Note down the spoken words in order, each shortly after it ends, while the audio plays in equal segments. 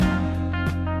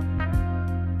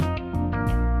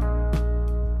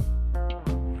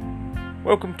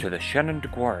Welcome to the Shannon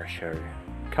Dwyer Show.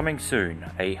 Coming soon,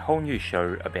 a whole new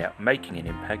show about making an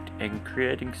impact and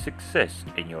creating success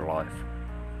in your life.